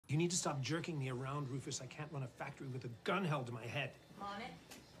You need to stop jerking me around, Rufus. I can't run a factory with a gun held to my head. Morning.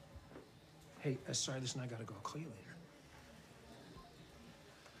 Hey, sorry, listen, I gotta go. I'll call you later.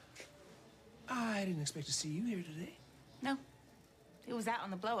 I didn't expect to see you here today. No. Who was out on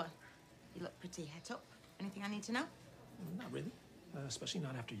the blower? You look pretty het up. Anything I need to know? Not really. Especially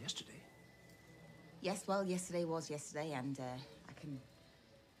not after yesterday. Yes, well, yesterday was yesterday, and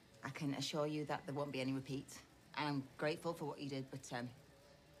I can assure you that there won't be any repeats. And I'm grateful for what you did, but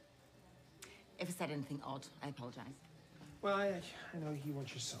if I said anything odd, I apologize. Well, I know you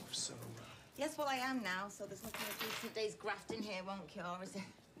want yourself, so... Yes, well, I am now, so there's nothing that recent days grafting here won't cure, is there?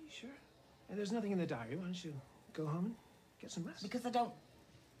 Are you sure? And there's nothing in the diary. Why don't you go home and get some rest? Because I don't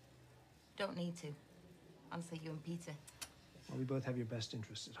need to. Honestly, you and Peter. Well, we both have your best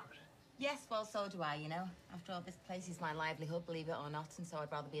interests at heart. Yes, well, so do I, you know. After all, this place is my livelihood, believe it or not, and so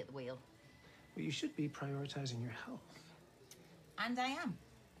I'd rather be at the wheel. Well, you should be prioritizing your health. And I am.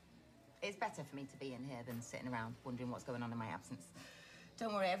 It's better for me to be in here than sitting around wondering what's going on in my absence.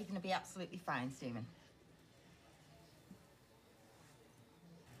 Don't worry, everything will be absolutely fine, Stephen.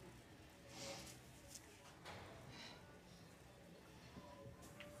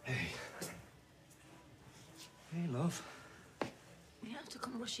 Hey. Hey, love. You don't have to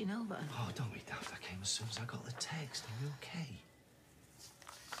come rushing over. Oh, don't be daft. I came as soon as I got the text. Are you okay?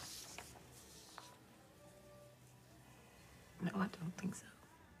 No, I don't think so.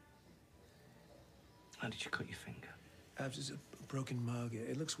 How did you cut your finger? Just a broken mug.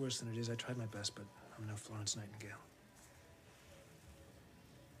 It looks worse than it is. I tried my best, but I'm no Florence Nightingale.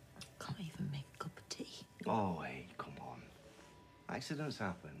 Can't even make a cup of tea. Oh, hey, come on. Accidents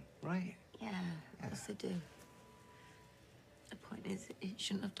happen, right? Yeah, of course they do. The point is, it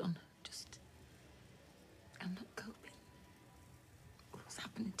shouldn't have done. Just... I'm not coping. What's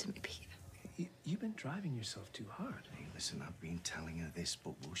happening to me, Peter? You've been driving yourself too hard. Hey, listen, I've been telling her this,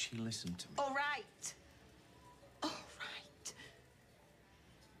 but will she listen to me? All right. All right.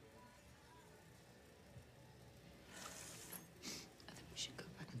 I think we should go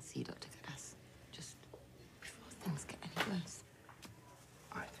back and see Dr. Gadas just before things get any worse.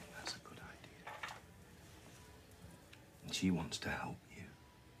 I think that's a good idea. And she wants to help you.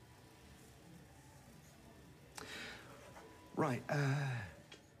 Right,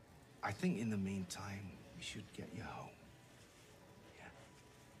 I think in the meantime, we should get you home. Yeah?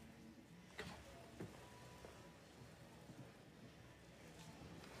 Come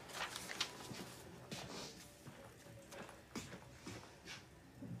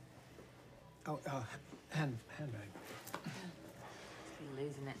on. Oh, handbag. You're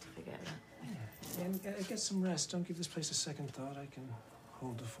losing it to forget that. Yeah. And get some rest. Don't give this place a second thought. I can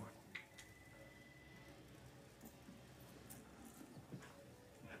hold the fort.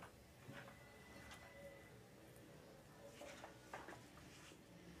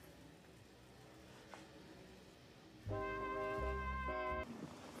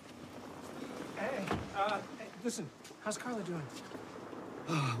 Hey, listen, how's Carla doing?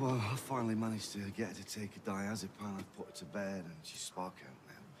 Oh, well, I finally managed to get her to take a diazepam. I put her to bed and she's spark out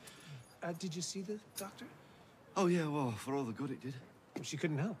now. Did you see the doctor? Oh, yeah, well, for all the good it did. Well, she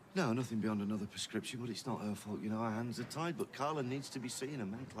couldn't help. No, nothing beyond another prescription, but it's not her fault. You know, our hands are tied. But Carla needs to be seeing a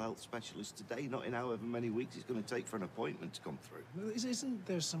mental health specialist today, not in however many weeks it's going to take for an appointment to come through. Well, isn't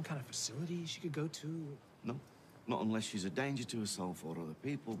there some kind of facility she could go to? No, not unless she's a danger to herself or other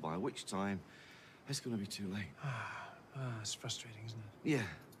people, by which time it's going to be too late. It's frustrating, isn't it? Yeah.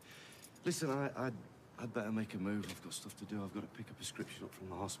 Listen, I'd better make a move. I've got stuff to do. I've got to pick a prescription up from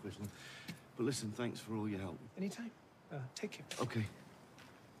the hospital. But listen, thanks for all your help. Anytime. Take care. Okay.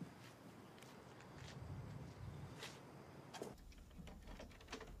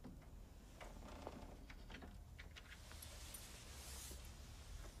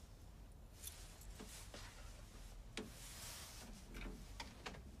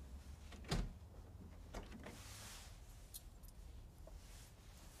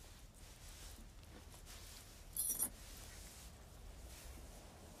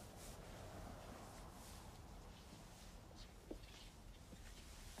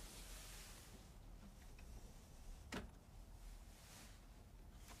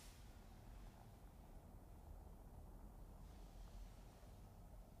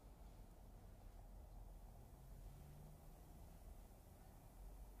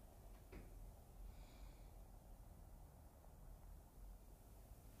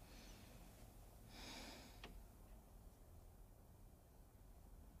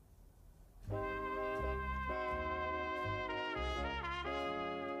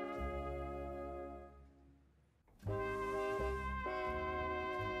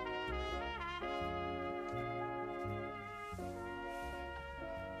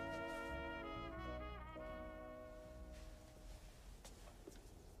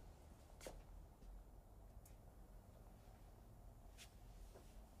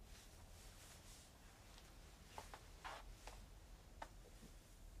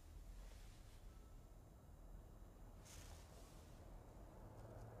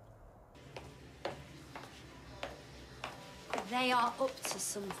 They are up to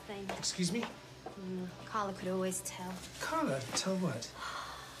something. Excuse me? Carla could always tell. Carla, tell what?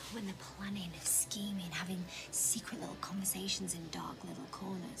 When they're planning, scheming, having secret little conversations in dark little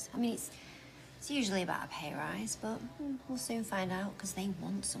corners. I mean, it's usually about a pay rise, but we'll soon find out because they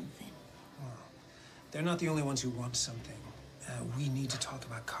want something. Well, they're not the only ones who want something. We need to talk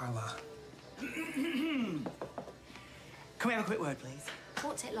about Carla. Can we have a quick word, please?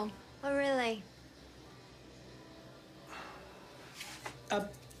 Won't take long. Oh, really?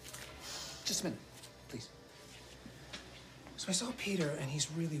 Just a minute, please. So I saw Peter, and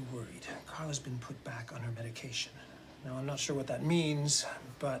he's really worried. Carla's been put back on her medication. Now, I'm not sure what that means,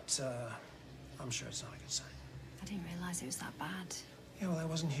 but I'm sure it's not a good sign. I didn't realize it was that bad. Yeah, well, I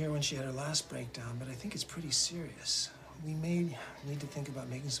wasn't here when she had her last breakdown, but I think it's pretty serious. We may need to think about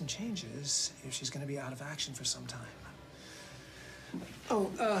making some changes if she's going to be out of action for some time.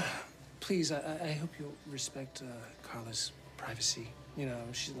 Oh, please, I hope you'll respect Carla's privacy. You know,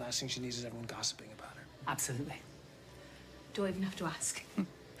 the last thing she needs is everyone gossiping about her. Absolutely. Do I even have to ask?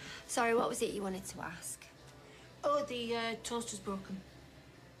 Sorry, what was it you wanted to ask? Oh, the toaster's broken.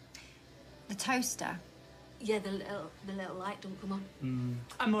 The toaster? Yeah, the little light don't come on.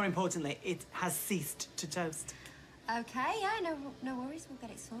 And more importantly, it has ceased to toast. Okay, yeah, no worries. We'll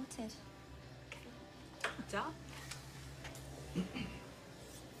get it sorted. Da?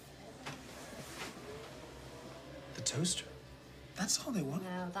 The toaster? That's all they want?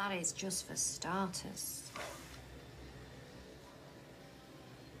 No, that is just for starters.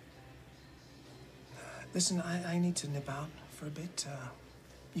 Listen, I need to nip out for a bit.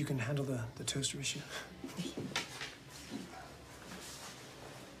 You can handle the toaster issue.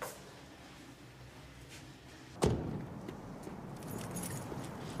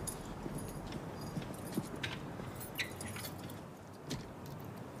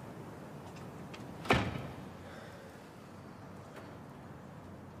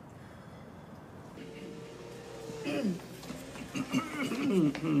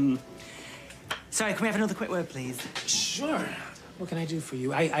 Sorry, can we have another quick word, please? Sure. What can I do for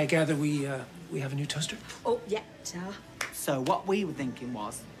you? I gather we have a new toaster? Oh, yeah, da. So what we were thinking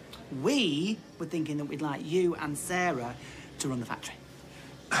was, we were thinking that we'd like you and Sarah to run the factory.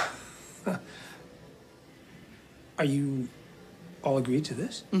 Are you all agreed to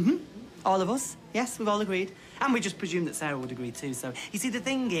this? Mm-hmm. All of us. Yes, we've all agreed. And we just presumed that Sarah would agree too. So, you see, the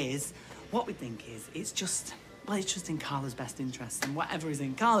thing is, what we think is, it's just in Carla's best interest. And whatever is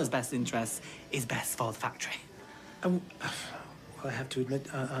in Carla's best interest is best for the factory. Well, I have to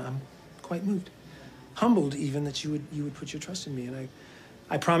admit, I'm quite moved. Humbled, even, that you would put your trust in me. And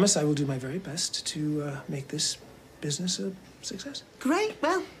I promise I will do my very best to make this business a success. Great.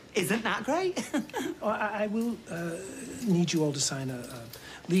 Well, isn't that great? I will need you all to sign a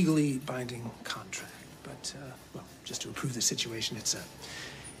legally binding contract. But, well, just to approve the situation, it's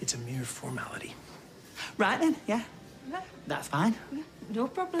a mere formality. Right then, yeah. That's fine. No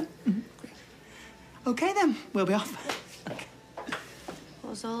problem. Great. Okay then, we'll be off. Okay.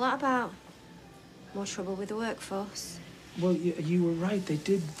 What was all that about? More trouble with the workforce? Well, you were right. They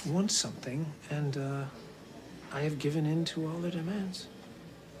did want something, and I have given in to all their demands.